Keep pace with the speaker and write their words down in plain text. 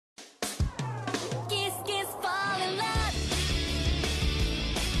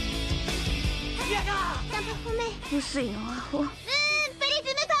薄いのアホ。プリ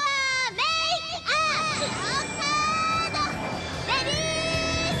ズムパワーメイクアップカードレディ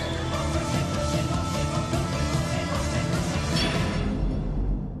ー。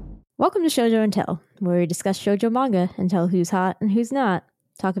 Welcome to Shoujo and Tell, where we discuss shoujo manga and tell who's hot and who's not,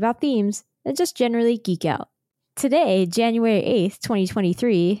 talk about themes, and just generally geek out. Today, January 8th,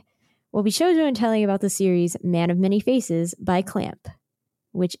 2023, we'll be shoujo and telling about the series Man of Many Faces by Clamp,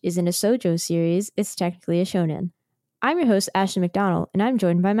 which isn't a shoujo series, it's technically a shonen. I'm your host, Ashley McDonald, and I'm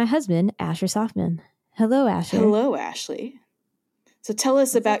joined by my husband, Asher Softman. Hello, Asher. Hello, Ashley. So tell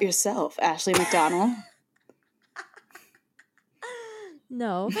us about yourself, Ashley McDonald.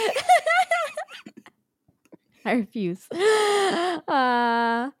 No. I refuse.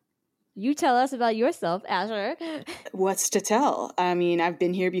 You tell us about yourself, Asher. What's to tell? I mean, I've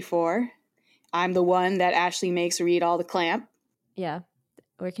been here before. I'm the one that Ashley makes read all the Clamp. Yeah.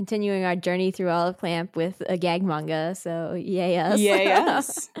 We're continuing our journey through all of Clamp with a gag manga, so yay us. Yay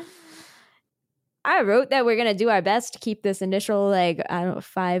us. I wrote that we're going to do our best to keep this initial,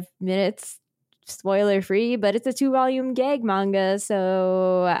 5 minutes spoiler-free, but it's a 2-volume gag manga,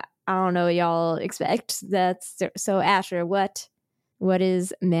 so I don't know what y'all expect. So Asher, what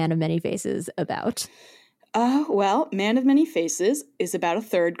is Man of Many Faces about? Well, Man of Many Faces is about a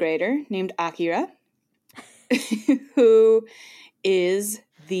third grader named Akira, who is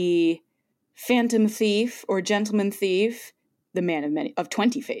the phantom thief or gentleman thief, the man of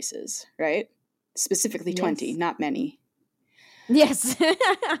 20 faces, right? Specifically 20, Yes. not many. Yes.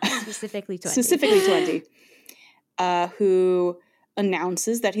 Specifically 20. Specifically 20. Who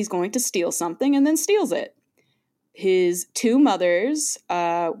announces that he's going to steal something and then steals it. His two mothers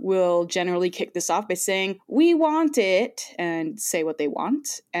will generally kick this off by saying, "We want it," and say what they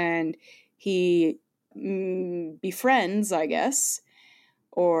want. And he befriends, I guess,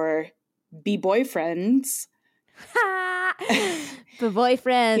 or be boyfriends. The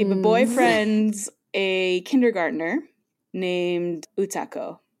boyfriend. He boyfriends a kindergartner named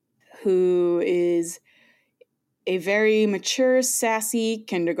Utako, who is a very mature, sassy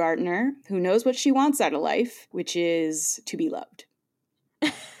kindergartner who knows what she wants out of life, which is to be loved.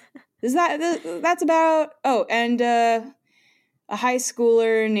 That's about... Oh, and a high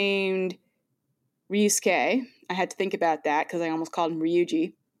schooler named Ryusuke, I had to think about that because I almost called him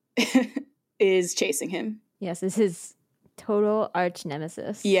Ryuji, is chasing him. Yes, this is total arch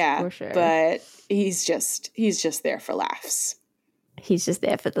nemesis. Yeah, for sure. But he's just there for laughs. He's just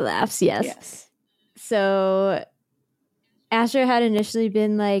there for the laughs, yes. Yes. So Asher had initially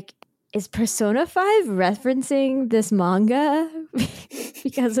been like, is Persona 5 referencing this manga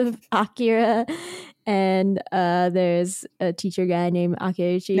because of Akira? And there's a teacher guy named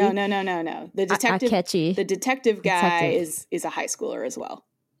Akeuchi. No. The detective, Akechi. the detective guy is a high schooler as well.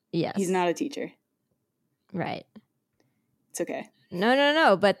 Yes. He's not a teacher. Right. It's okay.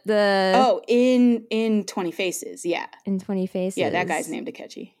 No. But the... Oh, in 20 Faces, yeah. In 20 Faces. Yeah, that guy's named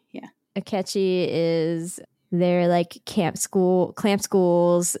Akechi. Yeah. Akechi is their Clamp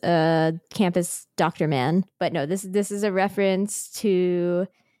School's campus doctor man. But no, this is a reference to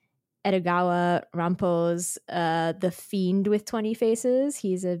Edogawa Rampo's The Fiend with 20 Faces.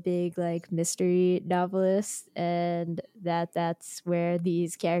 He's a big bunny novelist, and that's where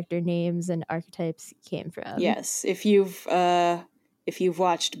these character names and archetypes came from. Yes, if you've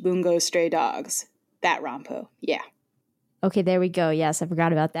watched Bungo Stray Dogs, that Rampo, yeah. Okay, there we go. Yes, I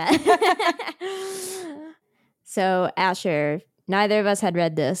forgot about that. So, Asher, neither of us had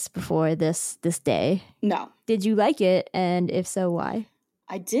read this before this day. No. Did you like it? And if so, why?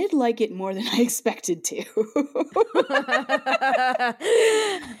 I did like it more than I expected to.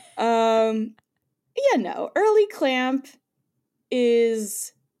 Early Clamp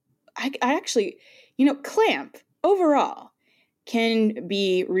is... I actually... Clamp, overall, can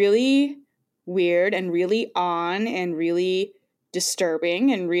be really weird and really on and really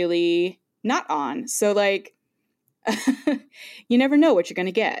disturbing and really not on. So, you never know what you're going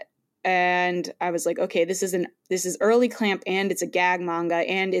to get. And I was like, okay, this is early Clamp, and it's a gag manga,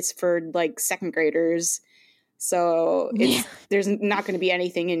 and it's for second graders. So there's not going to be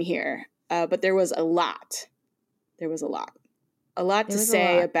anything in here. But there was a lot. There was a lot to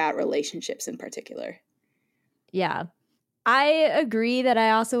say about relationships in particular. Yeah. I agree that I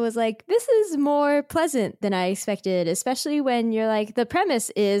also was like, this is more pleasant than I expected, especially when you're like, the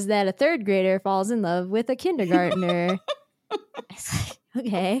premise is that a third grader falls in love with a kindergartner. It's like,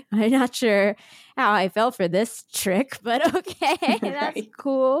 okay, I'm not sure how I fell for this trick, but okay, that's Right.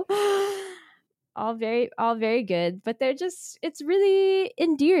 cool. All very good, but it's really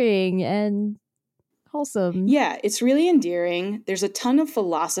endearing and wholesome. Yeah, it's really endearing. There's a ton of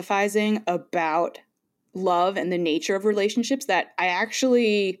philosophizing about love and the nature of relationships that I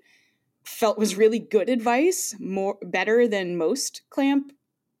actually felt was really good advice, better than most Clamp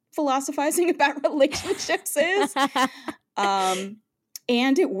philosophizing about relationships is.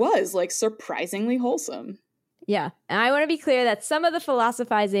 And it was like surprisingly wholesome. Yeah. And I want to be clear that some of the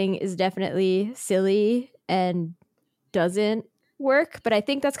philosophizing is definitely silly and doesn't work, but I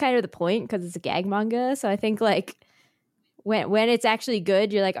think that's kind of the point because it's a gag manga. So I think like when it's actually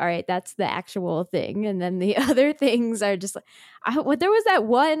good, you're like, all right, that's the actual thing. And then the other things are just like, there was that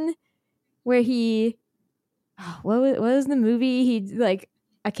one where what was the movie? He like,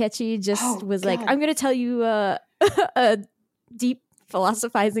 Akechi just was like, I'm going to tell you a deep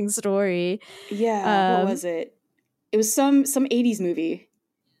philosophizing story. Yeah, what was it? It was some 80s movie.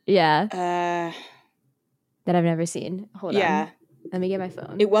 Yeah. That I've never seen. Hold on. Let me get my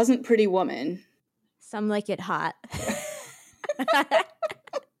phone. It wasn't Pretty Woman. Some Like It Hot. He had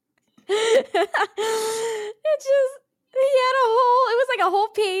it was like a whole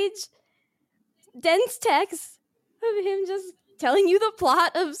page dense text of him just telling you the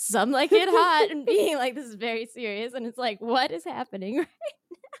plot of Some Like It Hot and being like, this is very serious. And it's like, what is happening right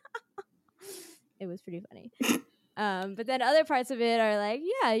now? It was pretty funny. But then other parts of it are like,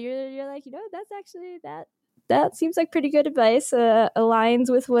 yeah, you're like, that's actually that seems like pretty good advice,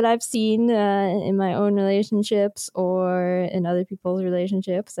 aligns with what I've seen in my own relationships or in other people's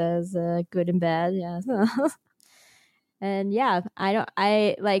relationships as good and bad. Yeah. And yeah,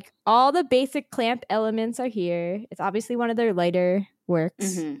 I like all the basic Clamp elements are here. It's obviously one of their lighter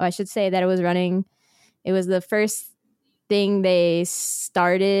works. Mm-hmm. I should say that it was the first thing they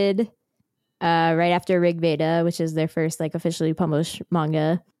started right after Rig Veda, which is their first like officially published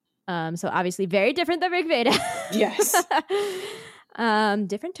manga. So obviously very different than Rig Veda. Yes.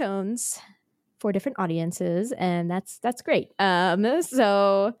 Different tones for different audiences, and that's great.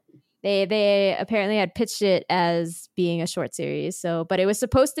 So they apparently had pitched it as being a short series. But it was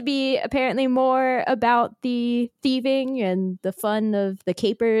supposed to be apparently more about the thieving and the fun of the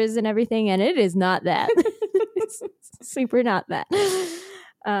capers and everything, and it is not that. It's super not that.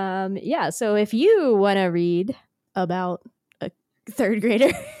 Yeah. So if you want to read about a third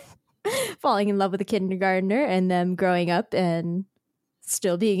grader falling in love with a kindergartner and them growing up and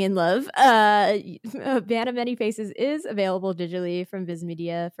still being in love, Band of Many Faces is available digitally from Viz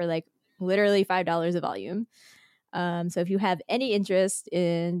Media for like literally $5 a volume. So if you have any interest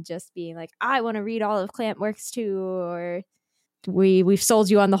in just being like, I want to read all of Clamp works too, or we've sold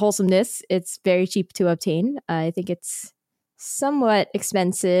you on the wholesomeness, it's very cheap to obtain. I think it's somewhat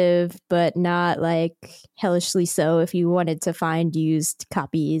expensive, but not like hellishly so. If you wanted to find used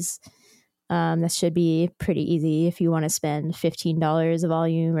copies, that should be pretty easy. If you want to spend $15 a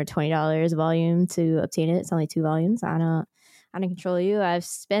volume or $20 a volume to obtain it, it's only 2 volumes. I don't control you. I've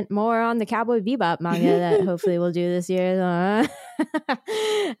spent more on the Cowboy Bebop manga that hopefully we'll do this year.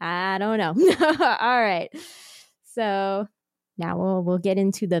 I don't know. All right, so now we'll get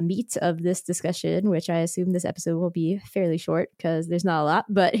into the meat of this discussion, which I assume this episode will be fairly short because there's not a lot.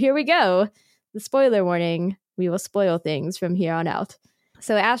 But here we go. The spoiler warning. We will spoil things from here on out.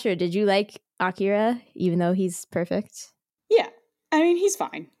 So, Asher, did you like Akira, even though he's perfect? Yeah. I mean, he's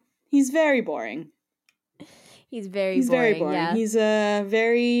fine. He's very boring. He's very boring. Yeah. He's a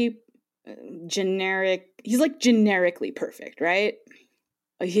very generic. He's like generically perfect, right?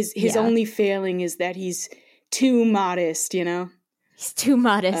 His only failing is that he's too modest, He's too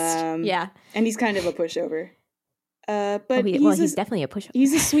modest. Yeah. And he's kind of a pushover. But he's definitely a pushover.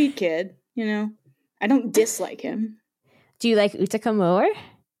 He's a sweet kid, I don't dislike him. Do you like Utaka more?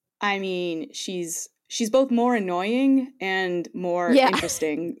 I mean, she's both more annoying and more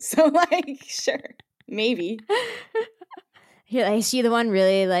interesting. So, like, sure, maybe. Is she the one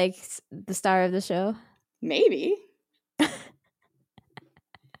really like the star of the show? Maybe.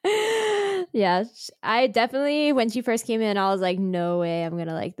 Yeah, I definitely, when she first came in, I was like, no way I'm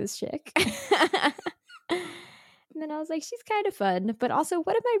gonna like this chick. And then I was like, she's kind of fun, but also,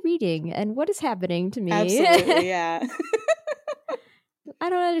 what am I reading and what is happening to me? Absolutely, yeah. I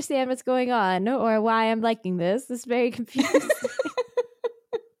don't understand what's going on or why I'm liking this. This is very confusing.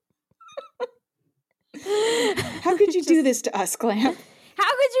 How could you do this to us, Clamp? How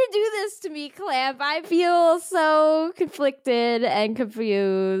could you do this to me, Clamp? I feel so conflicted and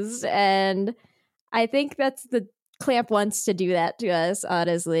confused, and I think that's the Clamp wants to do that to us,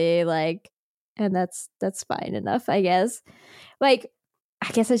 honestly. Like, and that's fine enough, I guess. Like,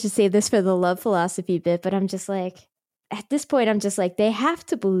 I guess I should save this for the love philosophy bit, but I'm just like, at this point, I'm just like, they have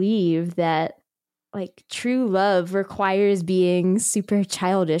to believe that like true love requires being super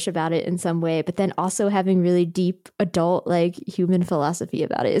childish about it in some way, but then also having really deep adult like human philosophy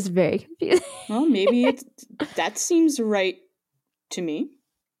about it is very confusing. Well, maybe that seems right to me.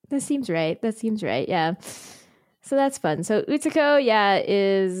 That seems right. Yeah. So that's fun. So Utsuko, yeah,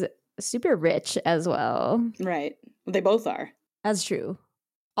 is super rich as well. Right. They both are. That's true.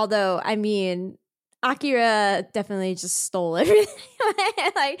 Although, I mean, Akira definitely just stole everything.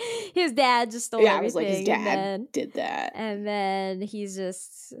 Like his dad just stole everything. Yeah, I was like, his dad did that. And then he's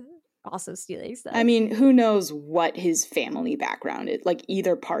just also stealing stuff. I mean, who knows what his family background is, like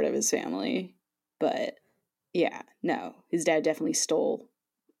either part of his family. But yeah, no, his dad definitely stole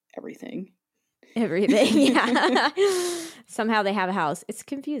everything. Everything, yeah. Somehow they have a house. It's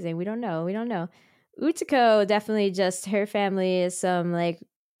confusing. We don't know. Utsuko definitely just, her family is some like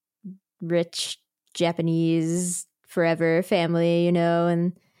rich Japanese forever family, you know,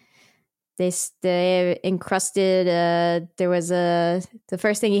 and they encrusted the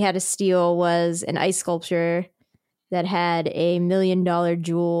first thing he had to steal was an ice sculpture that had a $1 million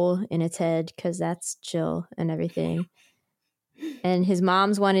jewel in its head, because that's chill and everything. And his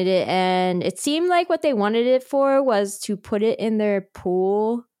moms wanted it, and it seemed like what they wanted it for was to put it in their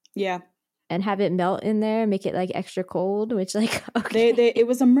pool. Yeah. And have it melt in there, make it like extra cold, which like, okay. It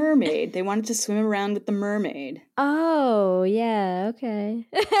was a mermaid. They wanted to swim around with the mermaid. Oh, yeah, okay.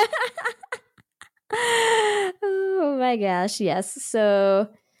 Oh my gosh, yes. So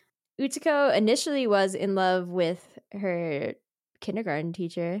Utsuko initially was in love with her kindergarten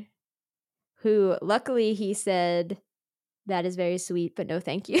teacher, who luckily he said, "That is very sweet, but no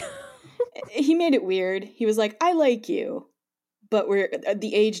thank you." He made it weird. He was like, "I like you, but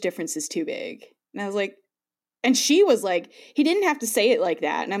the age difference is too big." And I was like, and she was like, he didn't have to say it like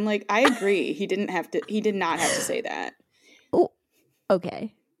that. And I'm like, I agree. He did not have to say that. Oh,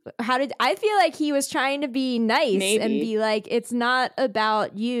 okay. I feel like he was trying to be nice. Maybe. And be like, it's not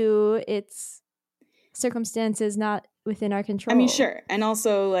about you. It's circumstances not within our control. I mean, sure. And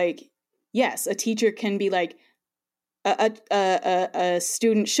also like, yes, a teacher can be like, a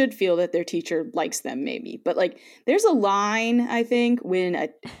student should feel that their teacher likes them, maybe. But like, there's a line, I think, when a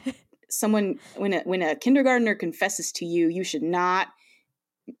kindergartner confesses to you, you should not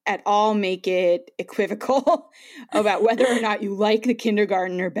at all make it equivocal about whether or not you like the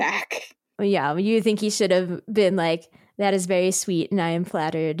kindergartner back. Yeah, you think he should have been like, "That is very sweet and I am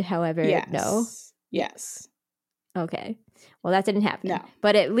flattered." However, yes. No. Yes. Okay. Well, that didn't happen. No.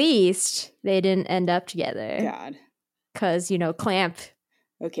 But at least they didn't end up together. God. Because, Clamp.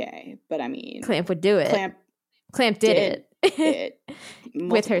 Okay, but I mean, Clamp would do it. Clamp did it.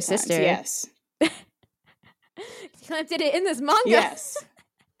 With her sister. Yes. Clamp did it in this manga. Yes.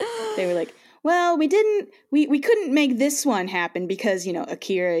 They were like, well, we couldn't make this one happen because,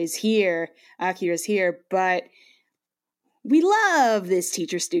 Akira's here, but we love this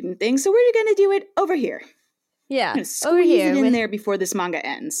teacher-student thing, so we're going to do it over here. Yeah, over here. It in there before this manga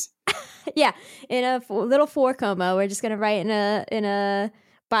ends. Yeah, in a little 4 comma, we're just going to write in a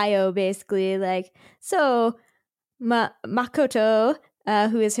bio, basically, like, so Makoto,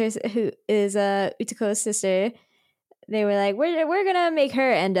 who is Utsuko's sister, they were like, we're gonna make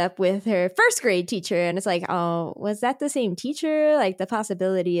her end up with her first grade teacher. And it's like, oh, was that the same teacher? Like, the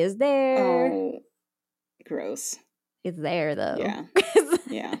possibility is there. Oh, gross. It's there though. Yeah.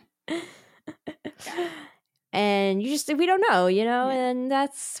 Yeah. And we don't know, yeah. And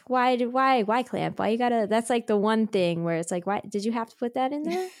that's why Clamp? Why you gotta, that's like the one thing where it's like, why did you have to put that in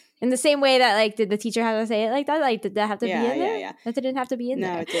there? In the same way that, like, did the teacher have to say it like that? Like, did that have to be in there? Yeah. That didn't have to be in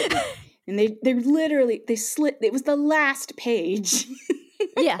there. No, it didn't. And they literally, they slit, it was the last page.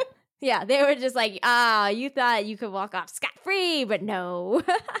 Yeah. Yeah. They were just like, you thought you could walk off scot-free, but no.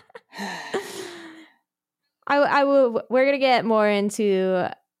 We're going to get more into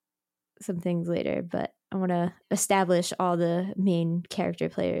some things later, but I want to establish all the main character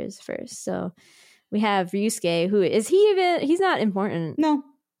players first. So we have Ryusuke, who he's not important. No.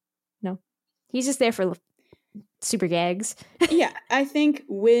 He's just there for super gags. Yeah, I think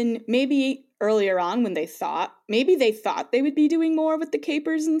maybe earlier on when they thought they would be doing more with the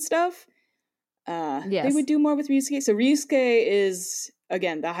capers and stuff, yes. They would do more with Ryusuke. So Ryusuke is,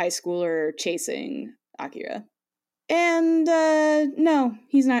 again, the high schooler chasing Akira. And no,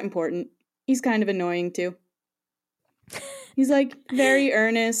 he's not important. He's kind of annoying too. He's like very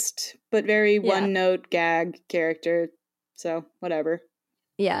earnest, but very one-note gag character. So whatever.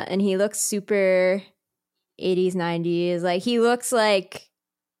 Yeah, and he looks super 80s, 90s. Like, he looks like,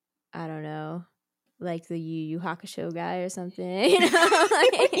 I don't know, like the Yu Yu Hakusho guy or something.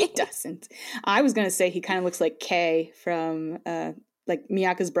 He doesn't. I was going to say he kind of looks like Kei from, like,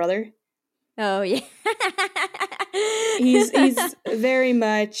 Miyaka's brother. Oh yeah. He's very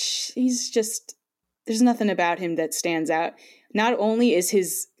much, he's just, there's nothing about him that stands out. Not only is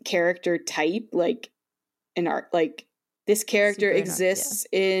his character type like an art, like this character Super exists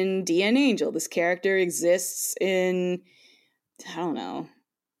in DN Angel. This character exists in, I don't know.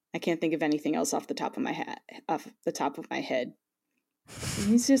 I can't think of anything else off the top of my head.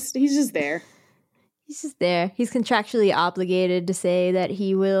 He's just there. He's just there. He's contractually obligated to say that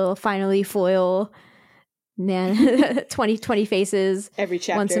he will finally foil 20 faces Every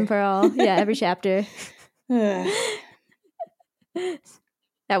chapter. once and for all. Yeah, every chapter. That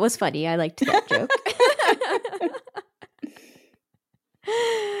was funny. I liked that joke.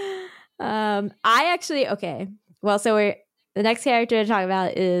 I actually, okay. Well, so the next character to talk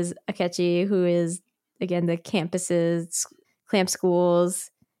about is Akechi, who is, again, the campus's, Clamp School's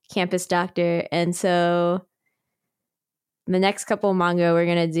campus doctor. And so the next couple manga we're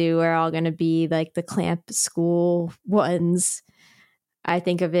going to do are all going to be like the Clamp School ones. I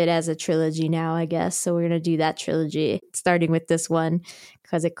think of it as a trilogy now, I guess. So we're going to do that trilogy, starting with this one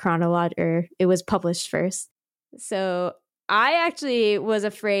because it was published first. So I actually was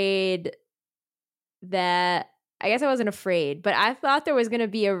afraid that, I guess I wasn't afraid, but I thought there was going to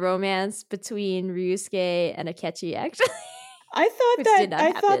be a romance between Ryusuke and Akechi, actually. I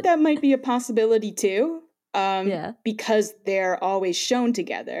thought that might be a possibility too. Because they're always shown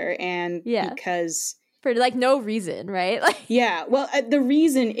together, and because for like no reason, right? Like, yeah. Well, the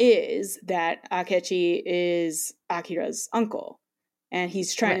reason is that Akechi is Akira's uncle, and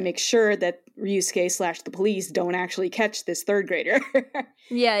he's trying to make sure that Ryusuke / the police don't actually catch this third grader.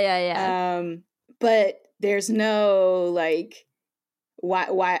 Yeah. But there's no like,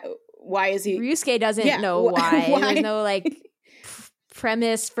 why is he? Ryusuke doesn't know why. There's no like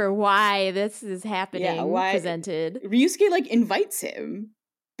premise for why this is happening presented. Ryusuke like invites him,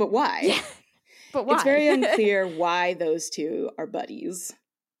 but why? Yeah. But why? It's very unclear why those two are buddies.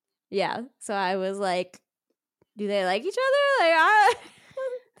 Yeah. So I was like, do they like each other?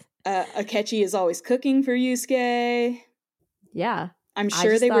 Like, Akechi is always cooking for Ryusuke. Yeah. I'm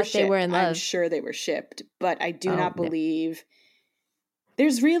sure they were shipped. They were in love. I'm sure they were shipped, but I do not believe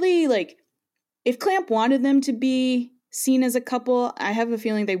there's really like, if Clamp wanted them to be seen as a couple, I have a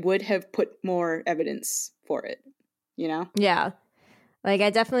feeling they would have put more evidence for it, you know? Yeah. Like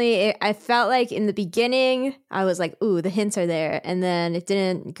I felt like in the beginning, I was like, ooh, the hints are there. And then it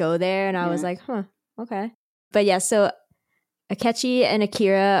didn't go there. And I was like, huh, okay. But yeah, so Akechi and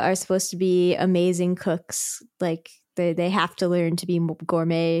Akira are supposed to be amazing cooks. Like they have to learn to be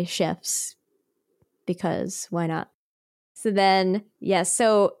gourmet chefs because why not? So then,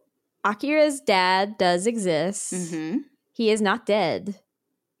 so Akira's dad does exist. Mm-hmm. He is not dead.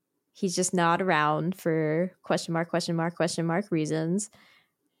 He's just not around for question mark reasons.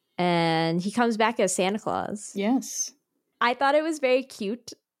 And he comes back as Santa Claus. Yes. I thought it was very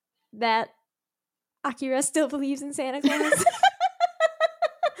cute that Akira still believes in Santa Claus.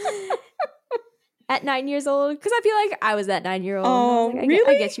 At 9 years old. Because I feel like I was that 9-year-old. Oh, like,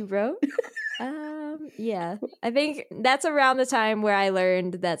 really? I get you, bro. Yeah. I think that's around the time where I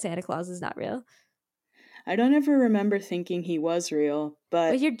learned that Santa Claus is not real. I don't ever remember thinking he was real,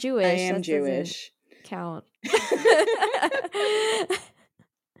 but you're Jewish. I am Jewish. Count.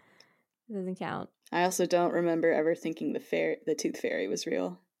 Doesn't count. I also don't remember ever thinking the Tooth Fairy was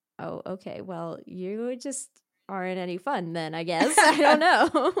real. Oh, okay. Well, you just aren't any fun then, I guess. I don't know.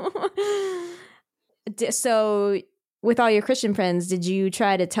 So, with all your Christian friends, did you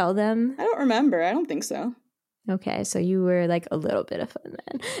try to tell them? I don't remember. I don't think so. Okay, so you were like a little bit of fun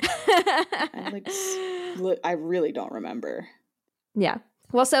then. I really don't remember. Yeah.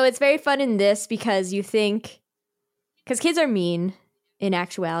 Well, so it's very fun in this because you think, because kids are mean in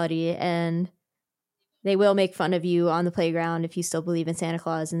actuality, and they will make fun of you on the playground if you still believe in Santa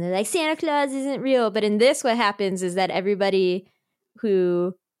Claus, and they're like, Santa Claus isn't real. But in this, what happens is that everybody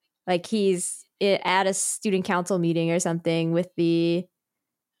who, like, he's at a student council meeting or something with the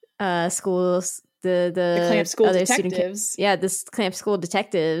schools, the Clamp School other detectives. The Clamp School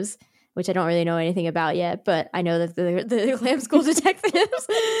detectives, which I don't really know anything about yet, but I know that the Clamp School detectives.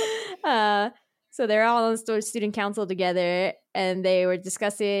 So they're all on the student council together, and they were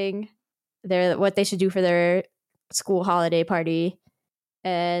discussing what they should do for their school holiday party,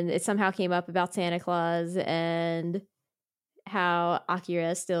 and it somehow came up about Santa Claus and how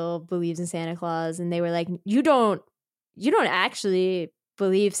Akira still believes in Santa Claus, and they were like, you don't actually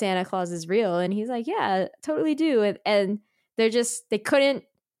believe Santa Claus is real. And he's like, yeah, totally do. And they couldn't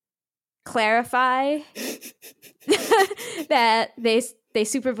clarify that they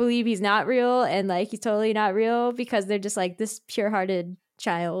super believe he's not real and like he's totally not real, because they're just like, this pure-hearted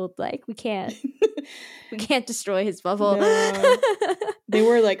child. Like, we can't destroy his bubble. No. They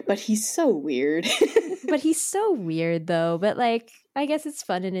were like, but he's so weird. But he's so weird, though. But, like, I guess it's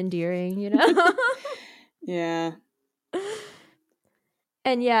fun and endearing, you know? Yeah.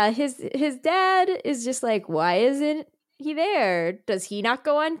 And yeah, his dad is just like, why isn't he there? Does he not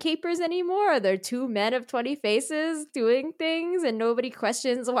go on capers anymore? Are there two men of 20 faces doing things and nobody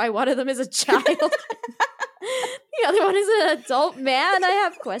questions why one of them is a child? The other one is an adult man? I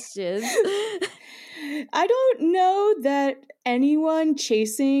have questions. I don't know that anyone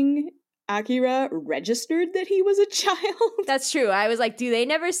chasing Akira registered that he was a child. That's true. I was like, do they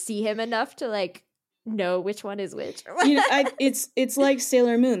never see him enough to like know which one is which? You know, it's like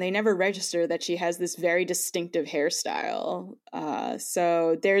Sailor Moon. They never register that she has this very distinctive hairstyle.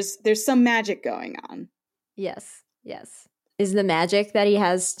 So there's some magic going on. Yes. Is the magic that he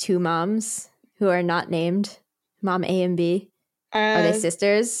has two moms who are not named? Mom A and B? Are they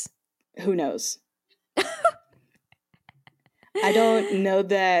sisters? Who knows? I don't know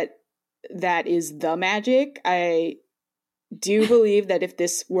that is the magic. I do believe that if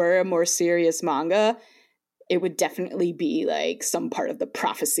this were a more serious manga, it would definitely be like some part of the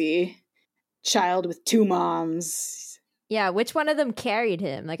prophecy. Child with two moms. Yeah, which one of them carried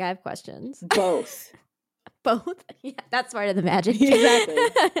him? Like, I have questions. Both. Both? Yeah, that's part of the magic. Exactly.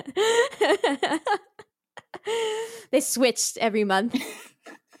 They switched every month.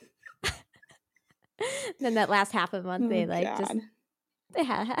 Then that last half of the month, they like God. they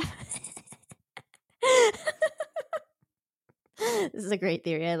had half. This is a great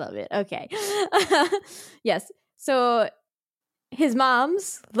theory. I love it. Okay. Yes. So his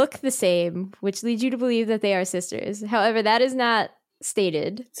moms look the same, which leads you to believe that they are sisters. However, that is not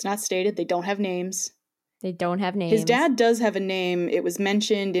stated. It's not stated. They don't have names. They don't have names. His dad does have a name. It was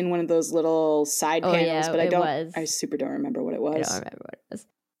mentioned in one of those little side panels, but I super don't remember what it was. I don't remember what it was.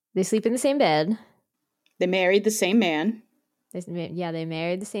 They sleep in the same bed. They married the same man. They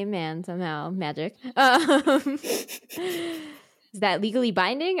married the same man somehow. Magic. Is that legally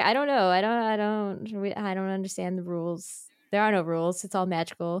binding? I don't know. I don't understand the rules. There are no rules. It's all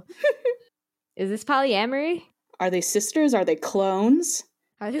magical. Is this polyamory? Are they sisters? Are they clones?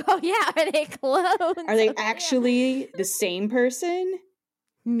 Are they clones? Are they actually the same person?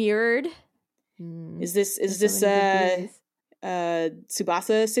 Mirrored? Is this a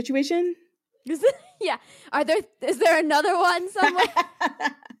Tsubasa situation? Yeah. Is there another one somewhere?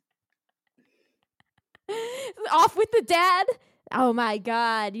 Off with the dad? Oh my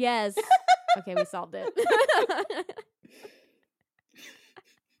god, yes. Okay, we solved it.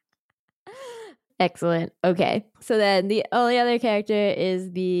 Excellent. Okay. So then the only other character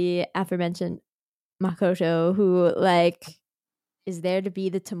is the aforementioned Makoto, who like is there to be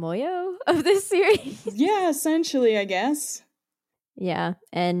the Tomoyo of this series. Yeah, essentially, I guess. Yeah,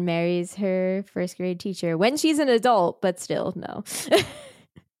 and marries her first grade teacher when she's an adult, but still, no.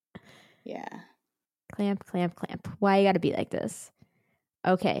 Yeah. Clamp. Why you gotta be like this?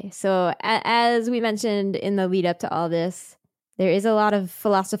 Okay, so as we mentioned in the lead up to all this, there is a lot of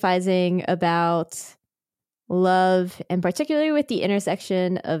philosophizing about love, and particularly with the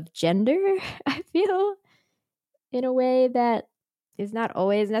intersection of gender, I feel, in a way that is not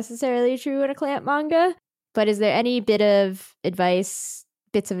always necessarily true in a Clamp manga. But is there any bits of advice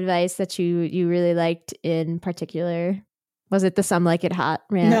that you really liked in particular? Was it the Some Like It Hot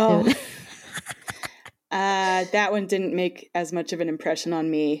rant? No. That one didn't make as much of an impression on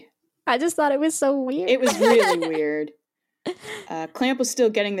me. I just thought it was so weird. It was really weird. Clamp was still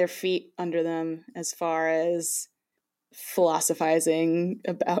getting their feet under them as far as philosophizing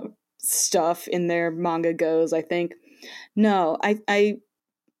about stuff in their manga goes, I think. No, I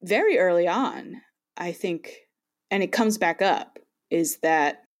very early on, I think, and it comes back up, is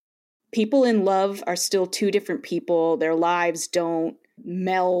that people in love are still two different people. Their lives don't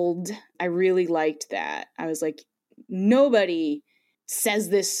meld. I really liked that. I was like, nobody says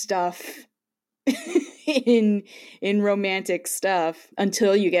this stuff in romantic stuff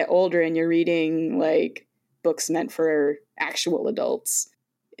until you get older and you're reading like books meant for actual adults.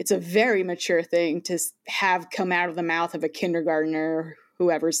 It's a very mature thing to have come out of the mouth of a kindergartner,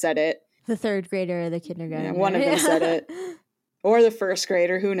 whoever said it. The third grader or the kindergartner. Yeah, one of them said it. Or the first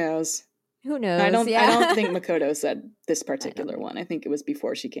grader, who knows? Who knows? I don't think Makoto said this particular one. I think it was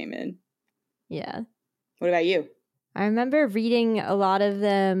before she came in. Yeah. What about you? I remember reading a lot of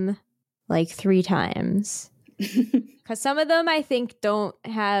them like 3 times. Because some of them I think don't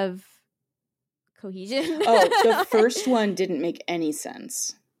have cohesion. Oh, the first one didn't make any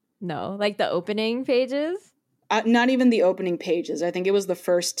sense. No, like the opening pages? Not even the opening pages. I think it was the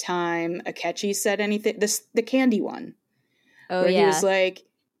first time Akechi said anything. The candy one. Oh, where he yeah. was like,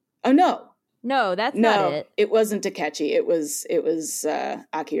 oh no, No, that's not it. it wasn't Takechi. It was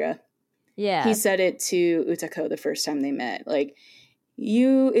Akira. Yeah. He said it to Utako the first time they met. Like,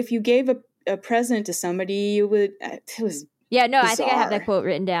 if you gave a present to somebody, you would. It was Yeah, no, bizarre. I think I have that quote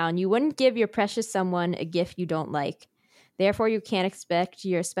written down. You wouldn't give your precious someone a gift you don't like. Therefore, you can't expect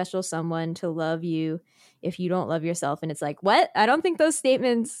your special someone to love you if you don't love yourself. And it's like, what? I don't think those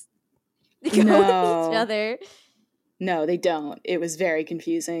statements go with each other. No, they don't. It was very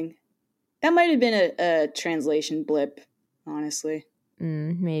confusing. That might have been a translation blip, honestly.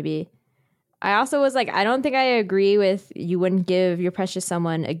 Maybe. I also was like, I don't think I agree with you wouldn't give your precious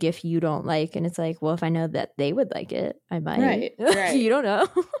someone a gift you don't like. And it's like, well, if I know that they would like it, I might. Right. You don't know.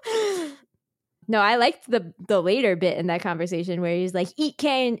 No, I liked the later bit in that conversation where he's like, eat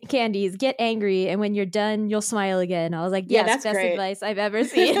candies, get angry, and when you're done, you'll smile again. I was like, yes, that's best great. advice I've ever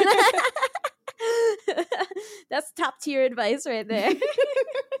seen. That's top tier advice right there.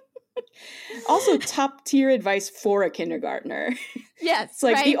 Also, top tier advice for a kindergartner. Yes, it's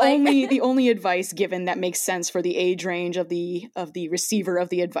like right? the only advice given that makes sense for the age range of the receiver of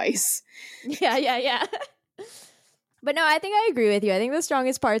the advice. Yeah. But no, I think I agree with you. I think the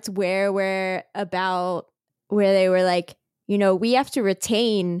strongest parts were about where they were like, you know, we have to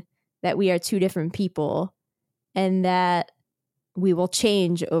retain that we are two different people and that we will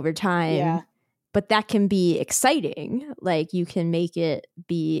change over time. Yeah. But that can be exciting. Like you can make it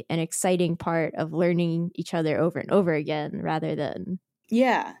be an exciting part of learning each other over and over again rather than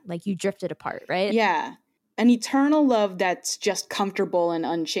like you drifted apart, right? Yeah. An eternal love that's just comfortable and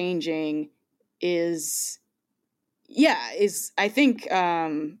unchanging is I think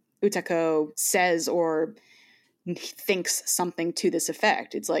Utako says or thinks something to this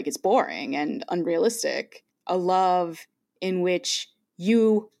effect. It's like it's boring and unrealistic. A love in which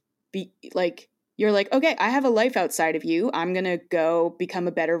you're like, okay, I have a life outside of you. I'm going to go become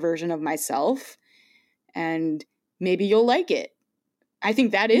a better version of myself and maybe you'll like it. I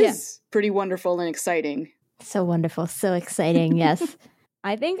think that is pretty wonderful and exciting. So wonderful. So exciting. Yes.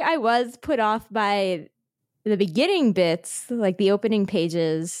 I think I was put off by the beginning bits, like the opening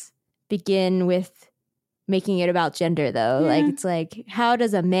pages begin with making it about gender though. Like it's like, how do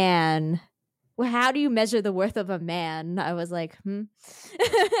you measure the worth of a man? I was like,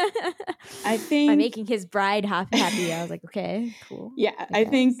 I think by making his bride happy. I was like, okay, cool. Yeah, I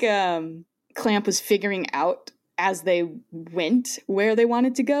think Clamp was figuring out as they went where they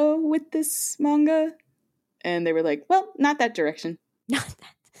wanted to go with this manga. And they were like, well, not that direction. Not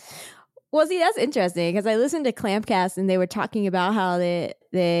that. Well, see, that's interesting because I listened to Clampcast and they were talking about how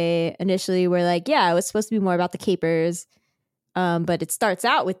they initially were like, yeah, it was supposed to be more about the capers. But it starts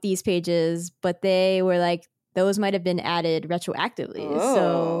out with these pages, but they were like, those might have been added retroactively. Oh.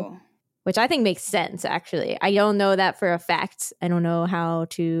 So, which I think makes sense, actually. I don't know that for a fact. I don't know how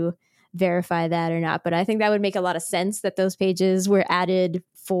to verify that or not, but I think that would make a lot of sense that those pages were added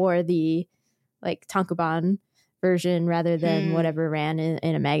for the like Tankobon version rather than whatever ran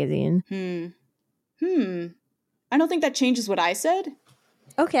in a magazine. I don't think that changes what I said.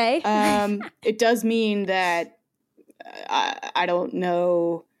 Okay. It does mean that I don't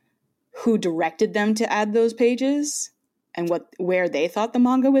know who directed them to add those pages and where they thought the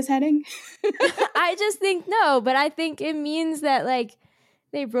manga was heading. I just think no, but I think it means that like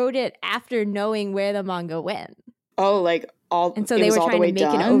they wrote it after knowing where the manga went. Oh, like all, and so they were trying to make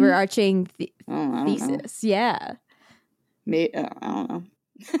an overarching thesis. Know. Yeah. I don't know.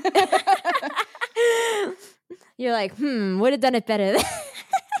 You're like, would have done it better.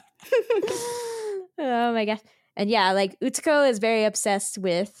 Oh my gosh. And yeah, like Utsuko is very obsessed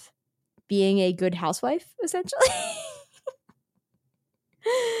with being a good housewife, essentially.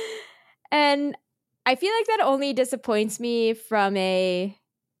 And I feel like that only disappoints me I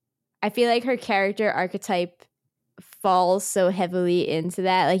feel like her character archetype falls so heavily into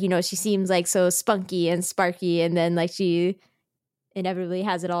that. Like, you know, she seems like so spunky and sparky, and then like she inevitably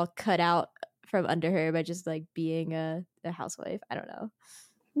has it all cut out from under her by just like being a housewife. I don't know.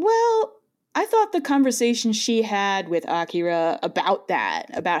 Well, I thought the conversation she had with Akira about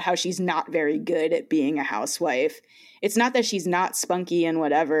how she's not very good at being a housewife. It's not that she's not spunky and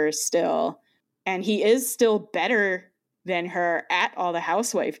whatever still. And he is still better than her at all the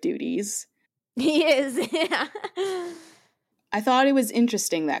housewife duties. He is. Yeah. I thought it was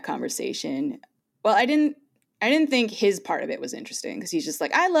interesting, that conversation. Well, I didn't think his part of it was interesting because he's just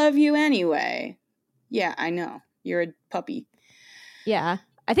like, I love you anyway. Yeah, I know. You're a puppy. Yeah.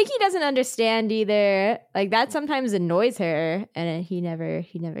 I think he doesn't understand either. Like that sometimes annoys her, and he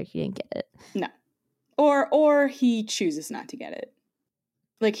didn't get it. No. Or he chooses not to get it.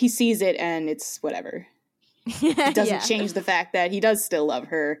 Like he sees it and it's whatever. It doesn't Yeah. change the fact that he does still love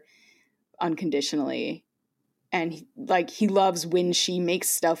her unconditionally. And he loves when she makes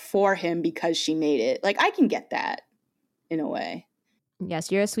stuff for him because she made it. Like, I can get that in a way.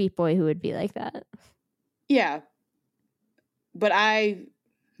 Yes, you're a sweet boy who would be like that. Yeah. But I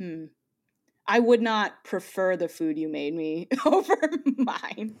would not prefer the food you made me over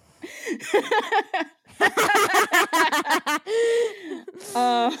mine.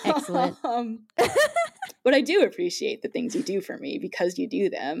 Excellent. But I do appreciate the things you do for me because you do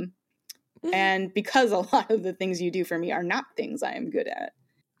them. And because a lot of the things you do for me are not things I am good at.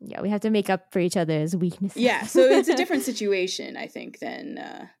 Yeah, we have to make up for each other's weaknesses. Yeah, so it's a different situation, I think,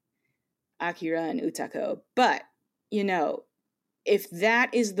 than Akira and Utako. But, if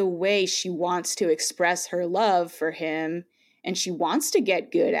that is the way she wants to express her love for him, and she wants to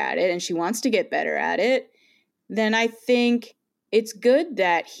get good at it, and she wants to get better at it, then I think it's good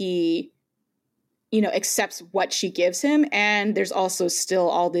that he, accepts what she gives him. And there's also still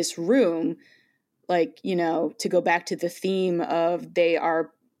all this room, to go back to the theme of they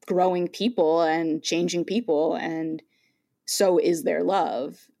are growing people and changing people, and so is their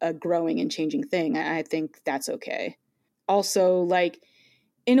love a growing and changing thing. I think that's okay. Also,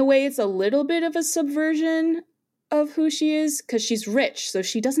 in a way, it's a little bit of a subversion of who she is because she's rich, so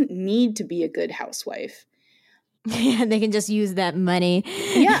she doesn't need to be a good housewife. Yeah, they can just use that money.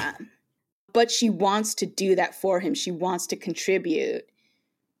 Yeah. But she wants to do that for him. She wants to contribute.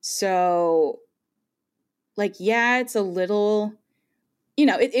 So, it's a little,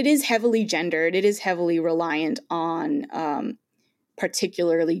 it is heavily gendered. It is heavily reliant on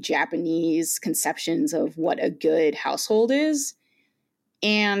particularly Japanese conceptions of what a good household is.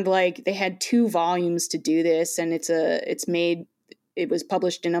 And they had 2 volumes to do this, and it was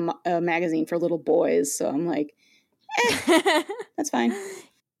published in a magazine for little boys. So I'm like, that's fine.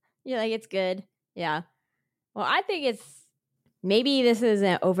 You're like, it's good. Yeah. Well, I think maybe this is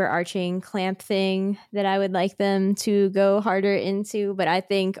an overarching Clamp thing that I would like them to go harder into. But I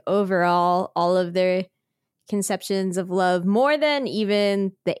think overall, all of their conceptions of love, more than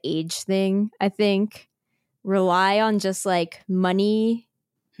even the age thing, I think, rely on just money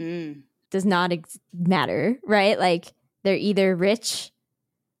does not matter, right? They're either rich,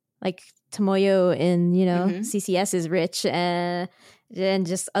 like Tomoyo in, CCS is rich, and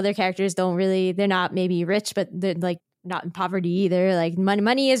just other characters they're not maybe rich, but they're not in poverty either.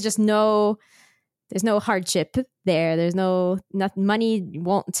 Money is just there's no hardship there. There's money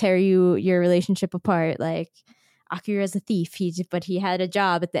won't tear your relationship apart. Akira's a thief, but he had a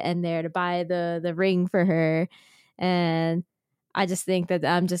job at the end there to buy the ring for her. And I just think that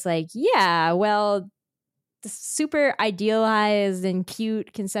I'm just yeah, well, the super idealized and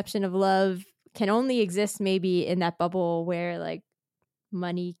cute conception of love can only exist maybe in that bubble where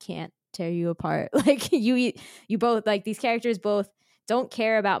money can't tear you apart. You both, these characters both don't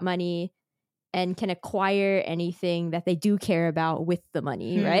care about money and can acquire anything that they do care about with the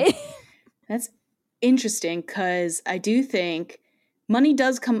money, right? That's interesting because I do think money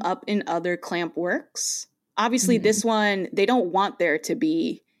does come up in other Clamp works. Obviously, this one, they don't want there to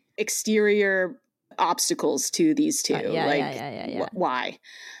be exterior obstacles to these two. Why?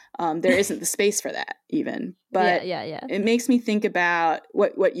 There isn't the space for that even. But it makes me think about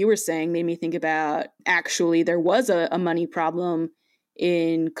what you were saying, made me think about actually there was a money problem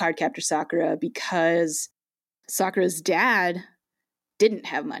in Cardcaptor Sakura because Sakura's dad didn't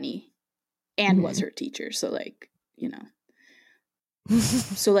have money and was her teacher. So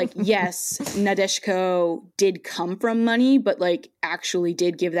so yes, Nadeshiko did come from money, but actually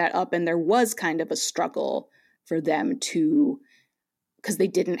did give that up. And there was kind of a struggle for them because they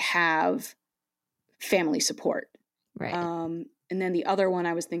didn't have family support. Right. And then the other one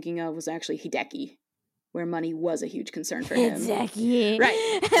I was thinking of was actually Hideki, where money was a huge concern for him. Hideki.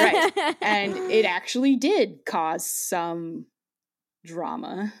 Right. And it actually did cause some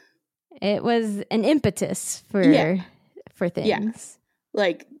drama. It was an impetus for things. Yeah.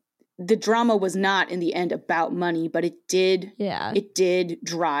 The drama was not in the end about money, but it did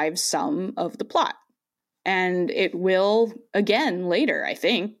drive some of the plot. And it will again later, I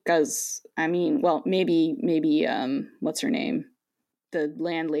think, because maybe what's her name? The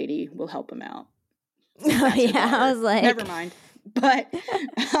landlady will help him out. I was like, never mind. But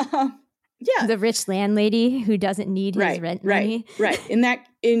yeah, the rich landlady who doesn't need his rent money. Right.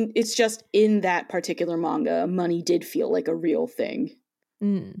 It's just in that particular manga, money did feel like a real thing,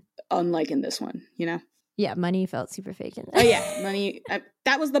 unlike in this one. Yeah, money felt super fake. Oh yeah, money.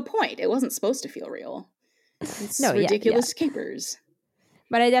 That was the point. It wasn't supposed to feel real. It's ridiculous capers.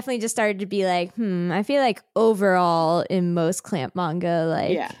 But I definitely just started to be I feel like overall in most Clamp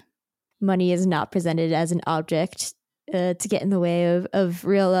manga, money is not presented as an object to get in the way of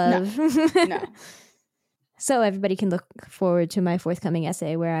real love. No. So everybody can look forward to my forthcoming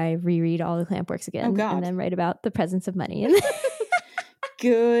essay where I reread all the Clamp works again Oh, God. and then write about the presence of money.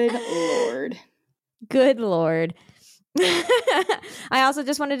 Good Lord. Good Lord. I also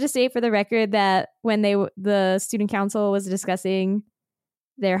just wanted to say for the record that when the student council was discussing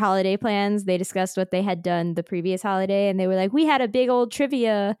their holiday plans, they discussed what they had done the previous holiday, and they were like, we had a big old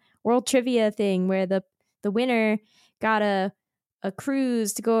world trivia thing where the winner got a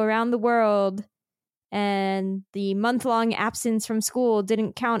cruise to go around the world, and the month-long absence from school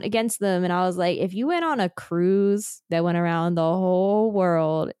didn't count against them. And I was like, if you went on a cruise that went around the whole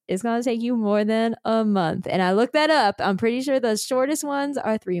world, it's going to take you more than a month. And I looked that up. I'm pretty sure the shortest ones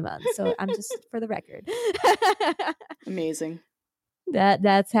are 3 months. So I'm just for the record. Amazing.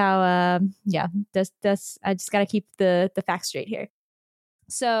 That's how that's I just got to keep the facts straight here.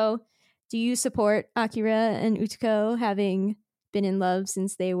 So do you support Akira and Utako having been in love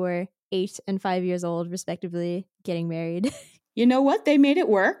since they were 8 and 5 years old, respectively, getting married? You know what? They made it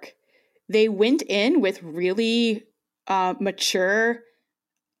work. They went in with really mature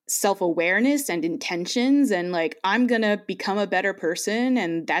self-awareness and intentions, and like, I'm going to become a better person,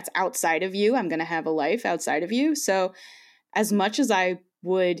 and that's outside of you. I'm going to have a life outside of you. So as much as I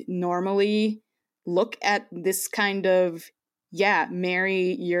would normally look at this kind of,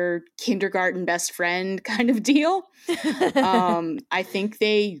 marry your kindergarten best friend kind of deal, I think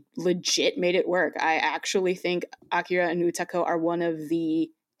they legit made it work. I actually think Akira and Utako are one of the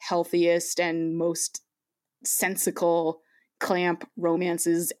healthiest and most sensical Clamp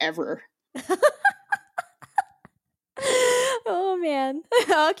romances ever. Oh, man.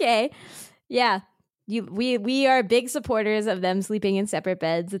 Okay. Yeah. We are big supporters of them sleeping in separate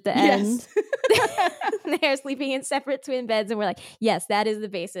beds at the end. They're sleeping in separate twin beds, and we're like, yes, that is the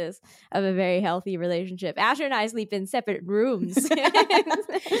basis of a very healthy relationship. Asher and I sleep in separate rooms. And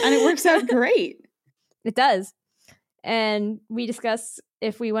it works out great. It does. And we discuss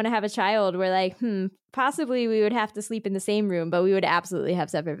if we want to have a child, we're like, possibly we would have to sleep in the same room, but we would absolutely have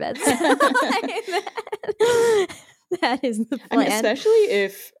separate beds. That is the plan. I mean, especially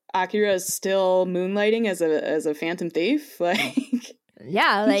if Akira is still moonlighting as a phantom thief. Like,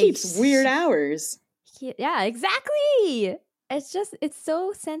 yeah, he keeps weird hours. Yeah, exactly. It's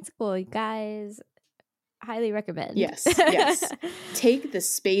so sensible, you guys. Highly recommend. Yes. Take the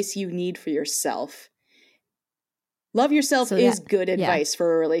space you need for yourself. Love yourself is good advice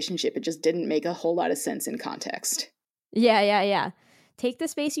for a relationship. It just didn't make a whole lot of sense in context. Yeah. Take the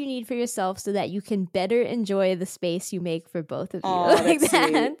space you need for yourself so that you can better enjoy the space you make for both of you.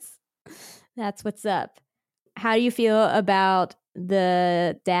 Oh, That's what's up. How do you feel about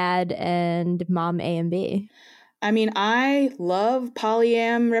the dad and mom A and B? I mean, I love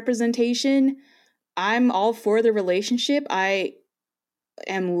polyam representation. I'm all for the relationship. I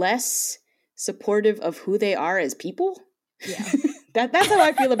am less supportive of who they are as people. Yeah. That's how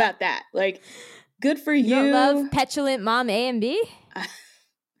I feel about that. Like, good for you. You don't love petulant mom A and B?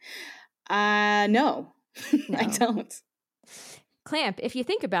 No. I don't. Clamp, if you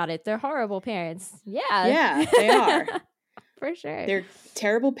think about it, they're horrible parents. Yeah, they are. For sure. They're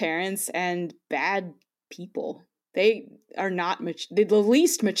terrible parents and bad people. They are not the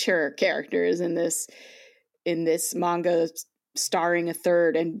least mature characters in this manga, starring a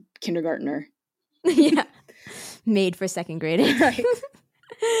third and kindergartner. Yeah. Made for second grading. Right.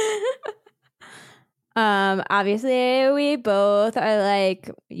 Obviously we both are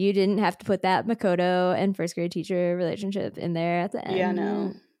like, you didn't have to put that Makoto and first grade teacher relationship in there at the end. Yeah,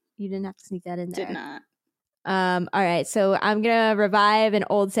 no. You didn't have to sneak that in there. Did not. All right, so I'm gonna revive an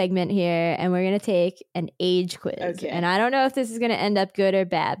old segment here, and we're gonna take an age quiz. Okay. And I don't know if this is gonna end up good or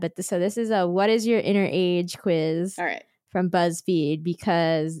bad, but this is a what is your inner age quiz. All right. From BuzzFeed,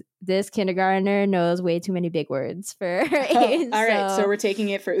 because this kindergartner knows way too many big words for her age. All right, so we're taking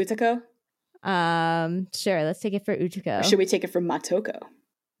it for Utako? Sure, let's take it for Utako. Or should we take it for Matoko?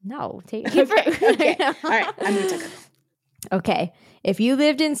 No, take it for Utako. Okay. All right, I'm Utako. Okay. If you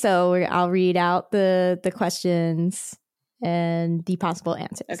lived in Seoul, I'll read out the questions and the possible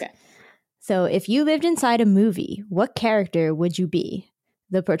answers. Okay. So if you lived inside a movie, what character would you be?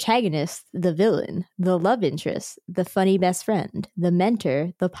 The protagonist, the villain, the love interest, the funny best friend, the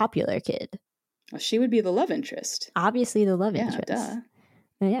mentor, the popular kid. Well, she would be the love interest. Obviously the love Yeah, interest. duh.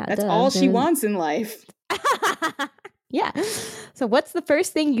 Yeah, that's all she wants in life. Yeah. So what's the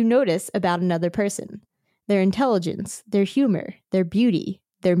first thing you notice about another person? Their intelligence, their humor, their beauty,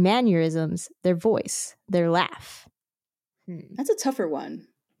 their mannerisms, their voice, their laugh. That's a tougher one.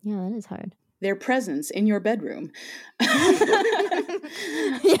 Yeah, that is hard. their presence in your bedroom. Yeah.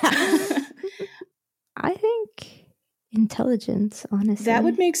 I think intelligence, honestly. That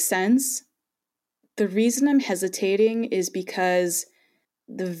would make sense. The reason I'm hesitating is because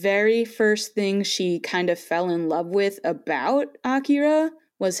the very first thing she kind of fell in love with about Akira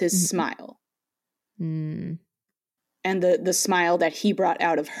was his smile. Mm. And the smile that he brought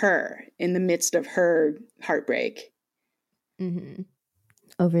out of her in the midst of her heartbreak. Mm-hmm.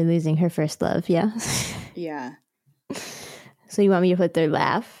 Over losing her first love, yeah. Yeah. So you want me to put their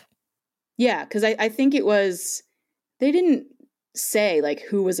laugh? Yeah, because I think it was, they didn't say like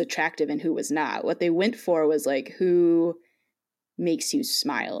who was attractive and who was not. What they went for was like who makes you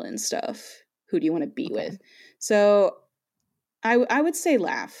smile and stuff. Who do you want to be with? So I would say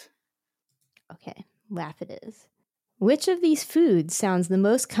laugh. Okay, laugh it is. Which of these foods sounds the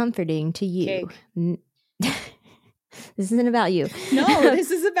most comforting to you? This isn't about you. No,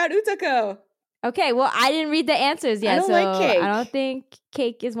 this is about Utako. Okay, well, I didn't read the answers yet. I don't like cake. I don't think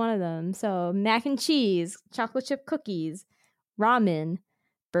cake is one of them. So mac and cheese, chocolate chip cookies, ramen,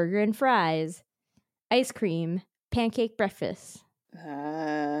 burger and fries, ice cream, pancake breakfast.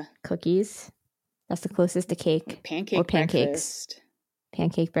 Cookies. That's the closest to cake. Pancake or pancakes. Breakfast.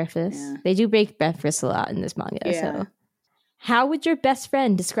 Pancake breakfast. Yeah. They do bake breakfast a lot in this manga. Yeah. So, how would your best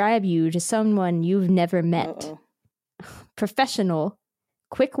friend describe you to someone you've never met? Uh-oh. Professional,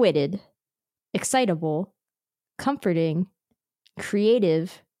 quick-witted, excitable, comforting,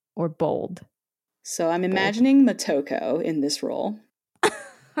 creative, or bold? So I'm imagining Motoko in this role.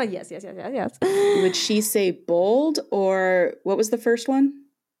 Oh, yes. Would she say bold, or what was the first one?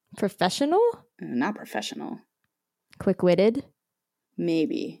 Professional? Not professional. Quick-witted?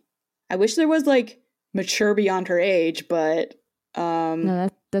 Maybe. I wish there was like mature beyond her age, but no,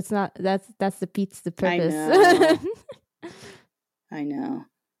 that's not that's defeats the purpose. I know.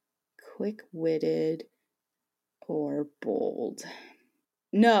 Quick-witted or bold.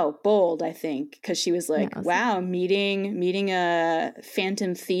 No, bold, I think, because she was like, No, wow, meeting a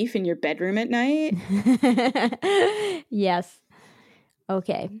phantom thief in your bedroom at night. Yes.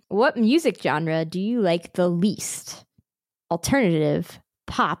 Okay. What music genre do you like the least? Alternative,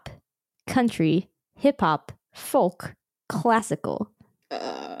 pop, country, hip hop, folk, classical.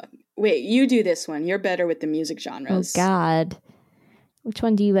 Wait, you do this one. You're better with the music genres. Oh, God. Which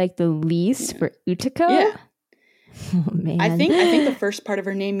one do you like the least for Utako? Yeah. Oh, man. I think the first part of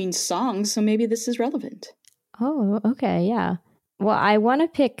her name means songs, so maybe this is relevant. Oh, okay, yeah. Well, I want to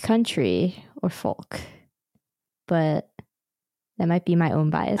pick country or folk, but that might be my own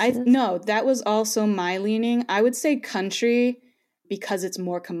bias. No, that was also my leaning. I would say country because it's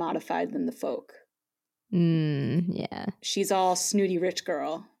more commodified than the folk. Yeah. She's all snooty rich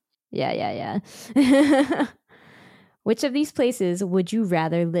girl. Yeah. Which of these places would you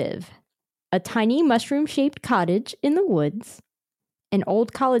rather live? A tiny mushroom-shaped cottage in the woods, an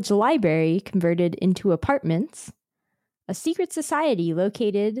old college library converted into apartments, a secret society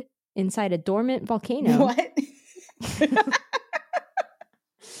located inside a dormant volcano. What?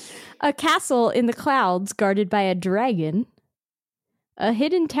 A castle in the clouds guarded by a dragon, a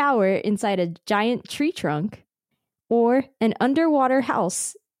hidden tower inside a giant tree trunk, or an underwater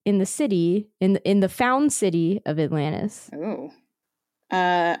house in the city, in the found city of Atlantis. Oh.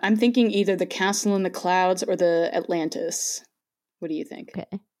 I'm thinking either the castle in the clouds or the Atlantis. What do you think?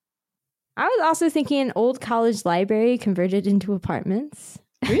 Okay. I was also thinking an old college library converted into apartments.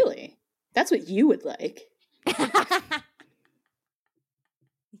 Really? That's what you would like.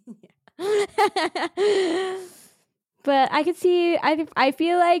 But I could see, I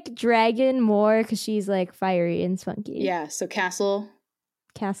feel like Dragon more because she's like fiery and spunky. Yeah, so castle.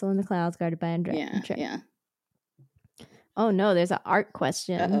 Castle in the clouds guarded by a dragon. Yeah. Oh no, there's an art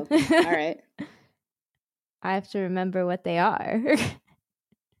question. Uh-oh. All right. I have to remember what they are.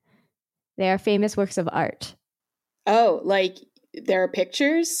 They are famous works of art. Oh, like there are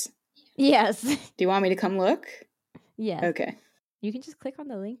pictures? Yes. Do you want me to come look? Yes. Okay. You can just click on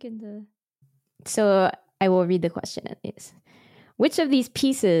the link in the... So I will read the question at least. Which of these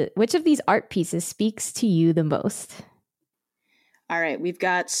art pieces speaks to you the most? All right, we've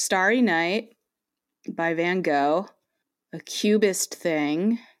got Starry Night by Van Gogh, a cubist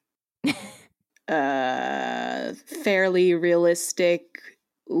thing, fairly realistic,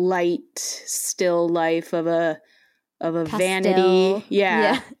 light, still life of a Pastel. vanity.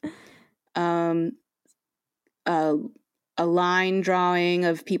 Yeah. A line drawing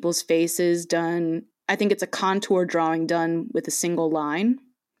of people's faces done. I think it's a contour drawing done with a single line.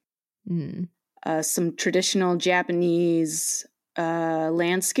 Some traditional Japanese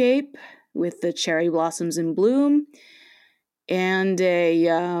landscape with the cherry blossoms in bloom, and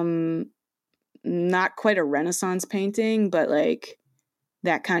a not quite a Renaissance painting, but like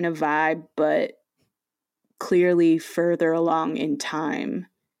that kind of vibe, but clearly further along in time,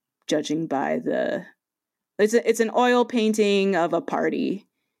 judging by it's an oil painting of a party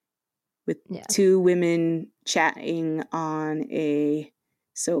with two women chatting on a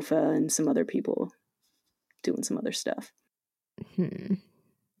sofa and some other people doing some other stuff.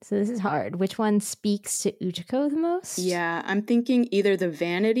 So this is hard. Which one speaks to Uchiko the most? Yeah, I'm thinking either the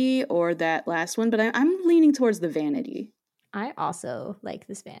vanity or that last one, but I'm leaning towards the vanity. I also like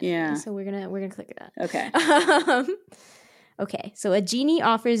this vanity. Yeah. So we're gonna click that. Okay. Okay. So a genie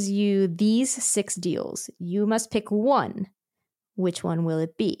offers you these 6 deals. You must pick one. Which one will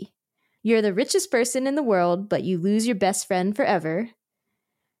it be? You're the richest person in the world, but you lose your best friend forever.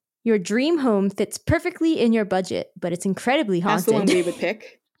 Your dream home fits perfectly in your budget, but it's incredibly haunted. That's the one we would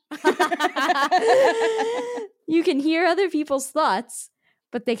pick. You can hear other people's thoughts,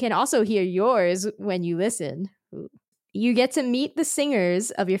 but they can also hear yours when you listen. You get to meet the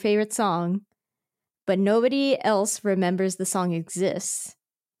singers of your favorite song, but nobody else remembers the song exists.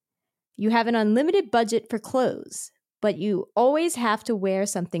 You have an unlimited budget for clothes, but you always have to wear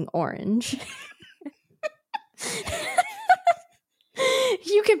something orange.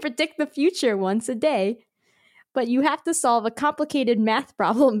 You can predict the future once a day, but you have to solve a complicated math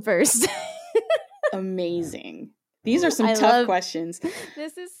problem first. Amazing. These are some tough questions.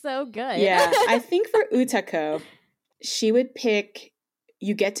 This is so good. Yeah, I think for Utako, she would pick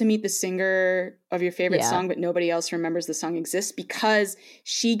you get to meet the singer of your favorite song, but nobody else remembers the song exists, because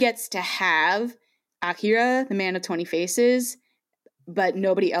she gets to have Akira, the man of 20 faces, but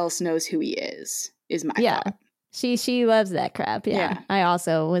nobody else knows who he is my thought. She loves that crap. Yeah. I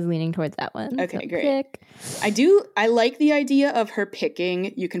also was leaning towards that one. Okay, so great. I like the idea of her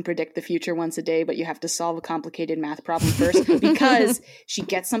picking, you can predict the future once a day, but you have to solve a complicated math problem first, because she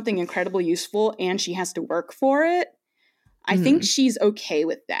gets something incredibly useful and she has to work for it. I think she's okay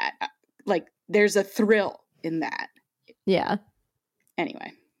with that. Like, there's a thrill in that. Yeah.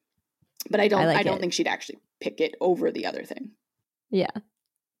 Anyway. But I don't think she'd actually pick it over the other thing. Yeah.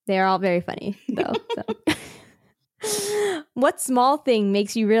 They're all very funny, though. So. What small thing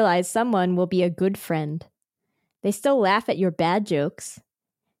makes you realize someone will be a good friend? They still laugh at your bad jokes.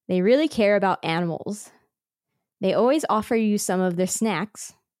 They really care about animals. They always offer you some of their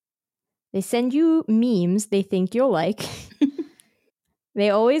snacks. They send you memes they think you'll like. They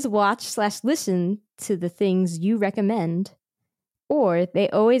always watch/listen to the things you recommend. Or they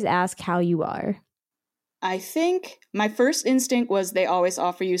always ask how you are. I think my first instinct was they always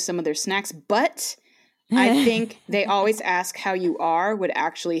offer you some of their snacks, but I think they always ask how you are would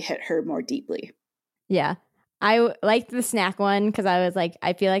actually hit her more deeply. Yeah. I liked the snack one because I was like,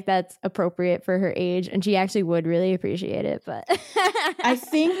 I feel like that's appropriate for her age, and she actually would really appreciate it. But I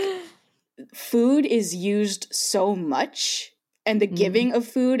think food is used so much, and the giving of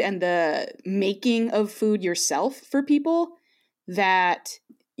food and the making of food yourself for people, that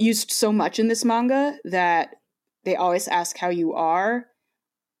used so much in this manga, that they always ask how you are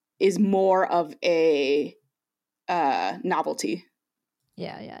is more of a novelty.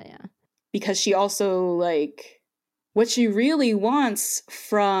 Yeah. Because she also, like, what she really wants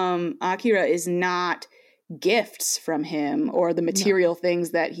from Akira is not gifts from him or the material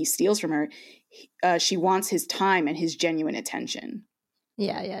things that he steals from her. She wants his time and his genuine attention.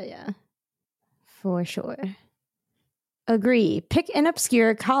 Yeah. For sure. Agree. Pick an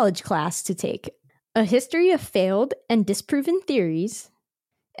obscure college class to take. A history of failed and disproven theories.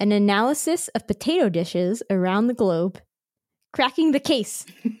 An analysis of potato dishes around the globe. Cracking the case.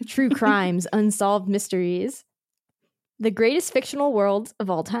 True crimes, unsolved mysteries. The greatest fictional worlds of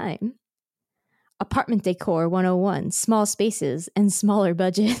all time. Apartment decor 101, small spaces and smaller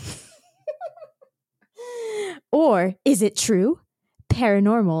budgets. Or is it true?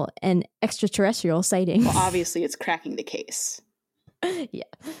 Paranormal and extraterrestrial sightings. Well, obviously it's cracking the case. Yeah,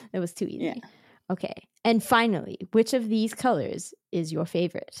 it was too easy. Yeah. Okay. And finally, which of these colors is your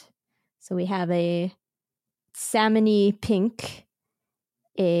favorite? So we have a salmony pink,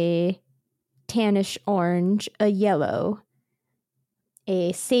 a tannish orange, a yellow,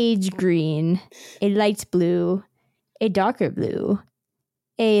 a sage green, a light blue, a darker blue,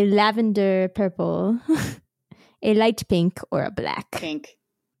 a lavender purple, a light pink, or a black. Pink.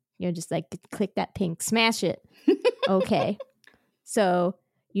 You're just like, click that pink, smash it. Okay. So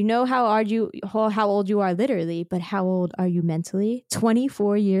you know how old you are literally, but how old are you mentally?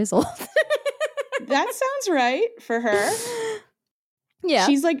 24 years old. That sounds right for her. Yeah.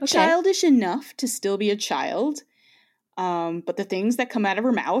 She's like childish enough to still be a child. But the things that come out of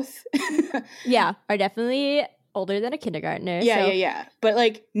her mouth. Yeah, are definitely older than a kindergartner. Yeah, so. yeah. But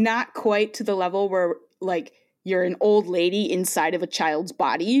like not quite to the level where like you're an old lady inside of a child's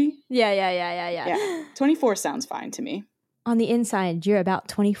body. Yeah. 24 sounds fine to me. On the inside, you're about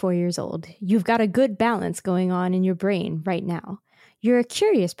 24 years old. You've got a good balance going on in your brain right now. You're a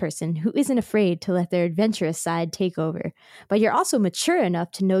curious person who isn't afraid to let their adventurous side take over, but you're also mature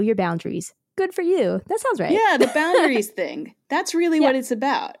enough to know your boundaries. Good for you. That sounds right. Yeah, the boundaries thing. That's really what it's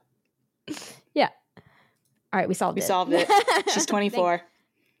about. Yeah. All right, we solved it. We solved it. She's 24.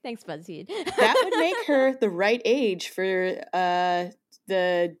 Thanks, BuzzFeed. That would make her the right age for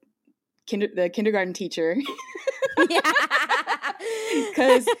the kindergarten teacher.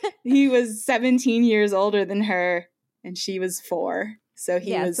 Because he was 17 years older than her and she was 4. So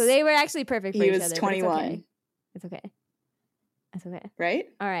so they were actually perfect for each other. He was 21. It's okay. That's okay. Right?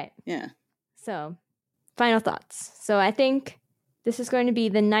 All right. Yeah. So, final thoughts. So I think this is going to be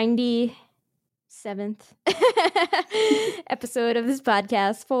the 97th episode of this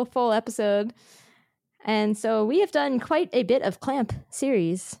podcast, full episode. And so we have done quite a bit of Clamp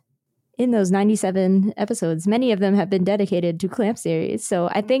series in those 97 episodes. Many of them have been dedicated to Clamp series. So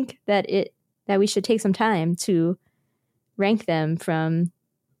I think that we should take some time to rank them from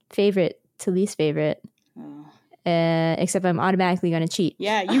favorite to least favorite. Oh. Except I'm automatically going to cheat.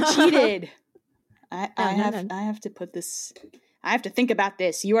 Yeah, you cheated. I have to put this. I have to think about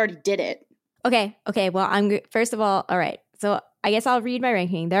this. You already did it. Okay. Well, first of all right. So I guess I'll read my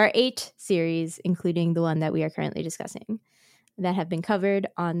ranking. There are 8 series, including the one that we are currently discussing, that have been covered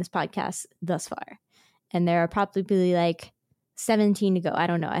on this podcast thus far, and there are probably like 17 to go. I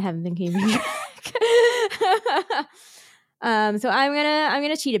don't know. I haven't been keeping track. So I'm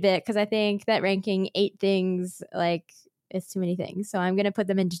gonna cheat a bit because I think that ranking 8 things like is too many things. So I'm gonna put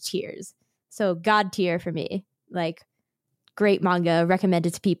them into tiers. So God tier for me, like great manga,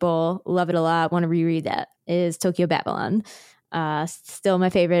 recommended to people, love it a lot, want to reread that, is Tokyo Babylon. Still my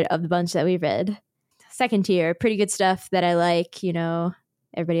favorite of the bunch that we've read. Second tier, pretty good stuff that I like. You know,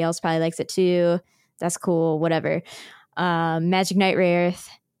 everybody else probably likes it too. That's cool. Whatever. Magic Knight Rayearth,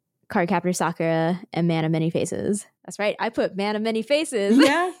 Cardcaptor Sakura, and Man of Many Faces. That's right. I put Man of Many Faces.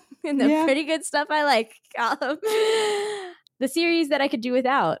 Yeah. in the pretty good stuff I like column. The series that I could do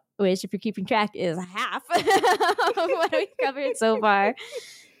without, which if you're keeping track is half of what we've covered so far.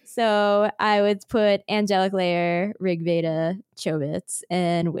 So I would put Angelic Layer, Rig Veda, Chobits,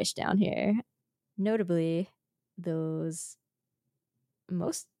 and Wish down here. Notably, those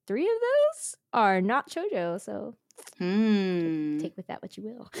 3 of those are not shoujo, so take with that what you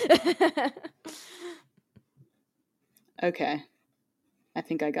will. Okay. I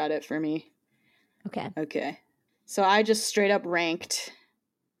think I got it for me. Okay. So I just straight up ranked.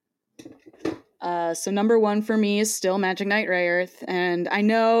 So number 1 for me is still Magic Knight Rayearth, and I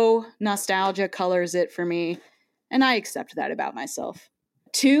know nostalgia colors it for me, and I accept that about myself.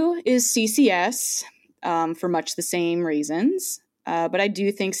 2 is CCS, for much the same reasons, but I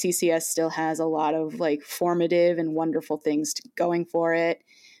do think CCS still has a lot of like formative and wonderful things going for it.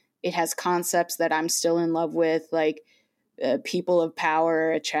 It has concepts that I'm still in love with, like people of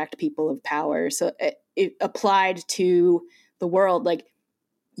power attract people of power. So it applied to the world, like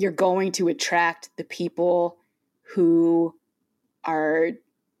you're going to attract the people who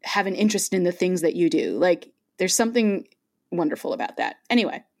have an interest in the things that you do. Like there's something wonderful about that.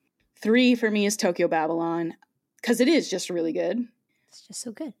 Anyway, 3 for me is Tokyo Babylon because it is just really good. It's just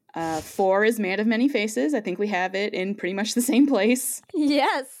so good. 4 is Man of Many Faces. I think we have it in pretty much the same place.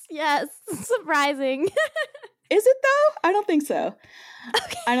 Yes. Surprising. Is it though? I don't think so.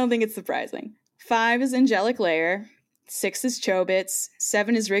 Okay. I don't think it's surprising. 5 is Angelic Layer. 6 is Chobits.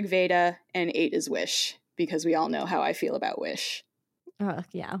 7 is Rig Veda. And 8 is Wish, because we all know how I feel about Wish. Oh,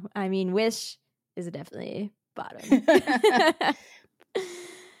 yeah. I mean, Wish is definitely bottom.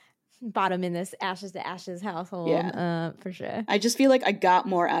 Bottom in this Ashes to Ashes household, for sure. I just feel like I got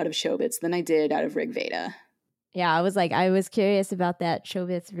more out of Chobits than I did out of Rig Veda. Yeah, I was curious about that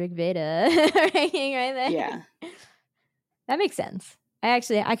Chobits Rig Veda ranking right there. Yeah. That makes sense. I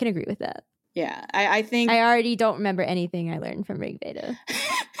can agree with that. Yeah, I think I already don't remember anything I learned from Rig Veda.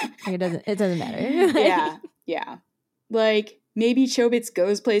 Like it doesn't matter. Yeah. Like maybe Chobits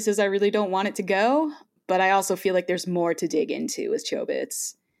goes places I really don't want it to go, but I also feel like there's more to dig into with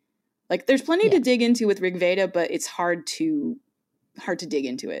Chobits. Like there's plenty to dig into with Rig Veda, but it's hard to dig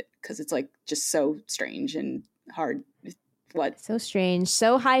into it because it's like just so strange and hard. What? So strange,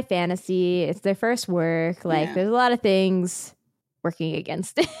 so high fantasy. It's their first work. Like there's a lot of things working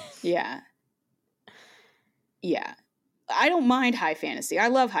against it. Yeah. I don't mind high fantasy. I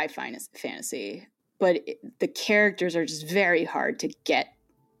love high fantasy, but the characters are just very hard to get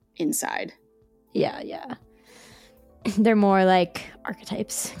inside. Yeah. They're more like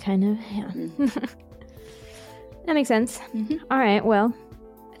archetypes, kind of. Yeah. Mhm. That makes sense. Mhm. All right, well,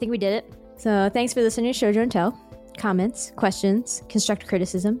 I think we did it. So thanks for listening to Shoujo and Tell. Comments, questions, constructive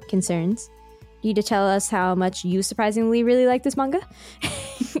criticism, concerns. Need to tell us how much you surprisingly really like this manga?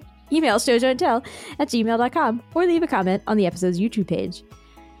 Email shoujoandtell@gmail.com or leave a comment on the episode's YouTube page.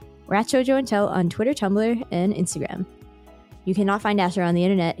 We're at Shoujo and Tell on Twitter, Tumblr, and Instagram. You cannot find Asher on the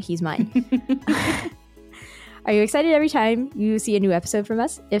internet. He's mine. Are you excited every time you see a new episode from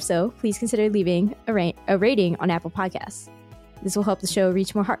us? If so, please consider leaving a rating on Apple Podcasts. This will help the show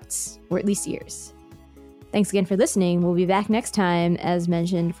reach more hearts, or at least ears. Thanks again for listening. We'll be back next time, as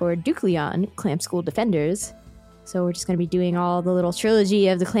mentioned, for Duke Leon, Clamp School Defenders. So we're just going to be doing all the little trilogy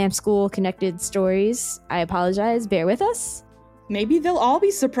of the Clamp School connected stories. I apologize. Bear with us. Maybe they'll all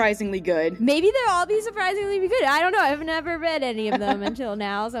be surprisingly good. Maybe they'll all be surprisingly good. I don't know. I've never read any of them until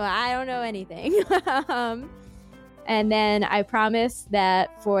now, so I don't know anything. And then I promise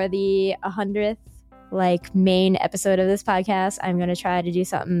that for the 100th main episode of this podcast, I'm going to try to do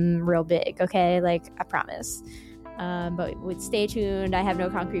something real big, okay? I promise. But stay tuned. I have no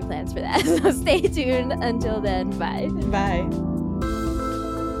concrete plans for that. So stay tuned. Until then, bye. Bye.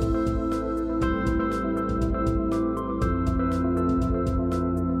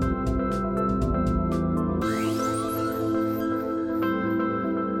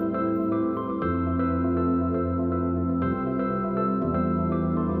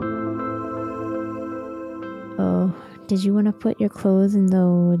 Oh, did you want to put your clothes in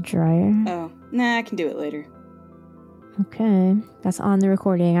the dryer? Oh, nah, I can do it later. Okay, that's on the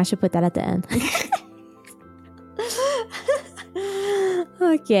recording. I should put that at the end.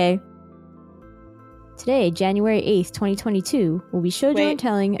 Okay. Today, January 8th, 2022, we'll be shoujo and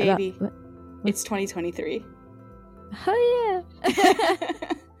telling baby. about... It's 2023. Oh,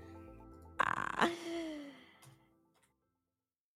 yeah.